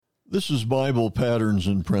This is Bible Patterns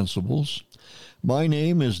and Principles. My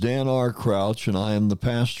name is Dan R. Crouch, and I am the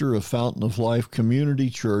pastor of Fountain of Life Community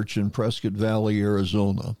Church in Prescott Valley,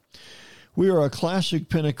 Arizona. We are a classic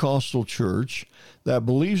Pentecostal church that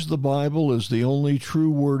believes the Bible is the only true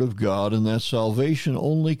Word of God and that salvation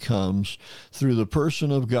only comes through the person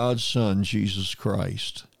of God's Son, Jesus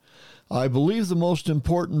Christ. I believe the most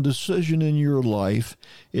important decision in your life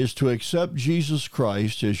is to accept Jesus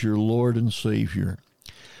Christ as your Lord and Savior.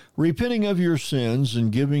 Repenting of your sins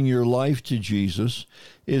and giving your life to Jesus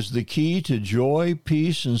is the key to joy,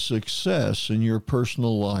 peace, and success in your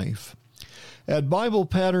personal life. At Bible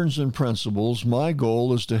Patterns and Principles, my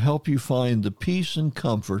goal is to help you find the peace and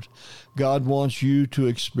comfort God wants you to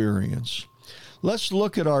experience. Let's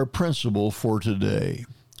look at our principle for today.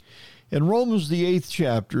 In Romans, the 8th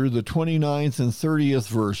chapter, the 29th and 30th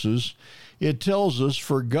verses, it tells us,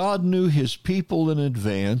 "For God knew his people in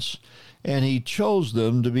advance, and he chose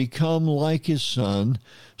them to become like his Son,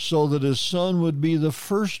 so that his Son would be the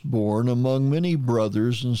firstborn among many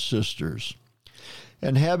brothers and sisters.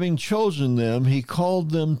 And having chosen them, he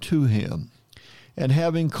called them to him. And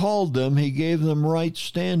having called them, he gave them right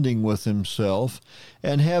standing with himself.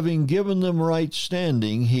 And having given them right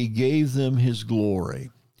standing, he gave them his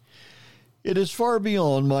glory." It is far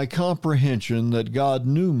beyond my comprehension that God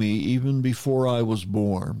knew me even before I was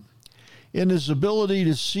born. In his ability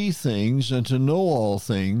to see things and to know all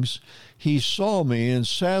things, he saw me and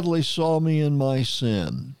sadly saw me in my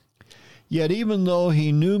sin. Yet even though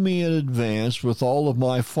he knew me in advance with all of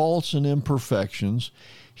my faults and imperfections,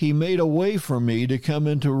 he made a way for me to come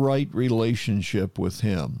into right relationship with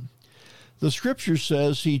him. The scripture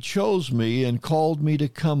says he chose me and called me to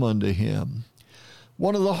come unto him.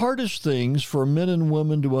 One of the hardest things for men and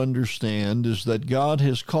women to understand is that God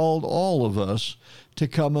has called all of us to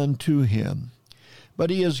come unto him. But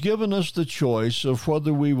he has given us the choice of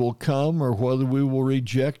whether we will come or whether we will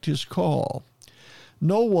reject his call.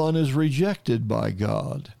 No one is rejected by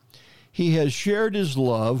God. He has shared his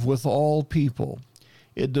love with all people.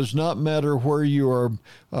 It does not matter where you are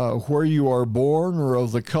born or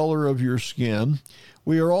of the color of your skin.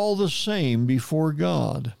 We are all the same before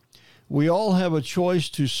God. We all have a choice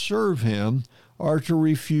to serve him or to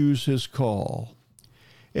refuse his call.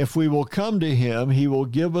 If we will come to him, he will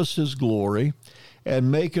give us his glory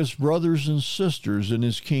and make us brothers and sisters in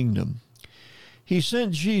his kingdom. He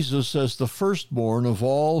sent Jesus as the firstborn of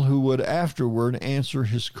all who would afterward answer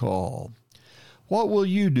his call. What will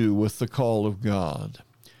you do with the call of God?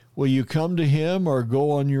 Will you come to him or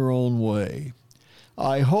go on your own way?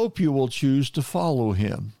 I hope you will choose to follow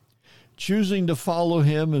him. Choosing to follow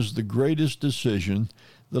him is the greatest decision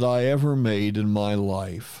that I ever made in my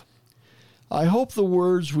life. I hope the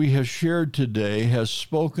words we have shared today has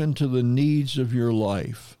spoken to the needs of your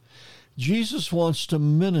life. Jesus wants to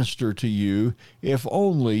minister to you if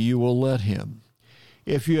only you will let him.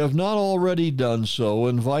 If you have not already done so,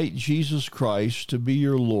 invite Jesus Christ to be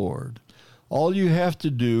your Lord. All you have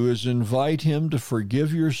to do is invite him to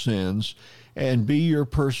forgive your sins and be your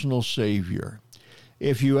personal Savior.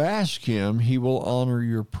 If you ask him, he will honor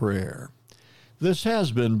your prayer. This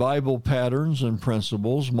has been Bible Patterns and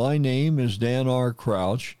Principles. My name is Dan R.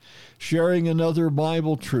 Crouch, sharing another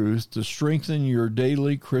Bible truth to strengthen your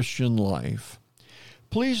daily Christian life.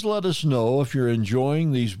 Please let us know if you're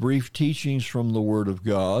enjoying these brief teachings from the Word of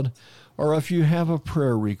God, or if you have a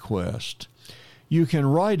prayer request. You can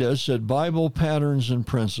write us at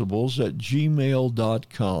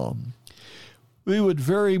BiblePatternsandPrinciples@gmail.com. We would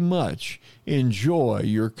very much enjoy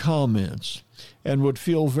your comments and would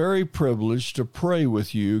feel very privileged to pray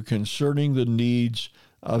with you concerning the needs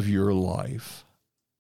of your life.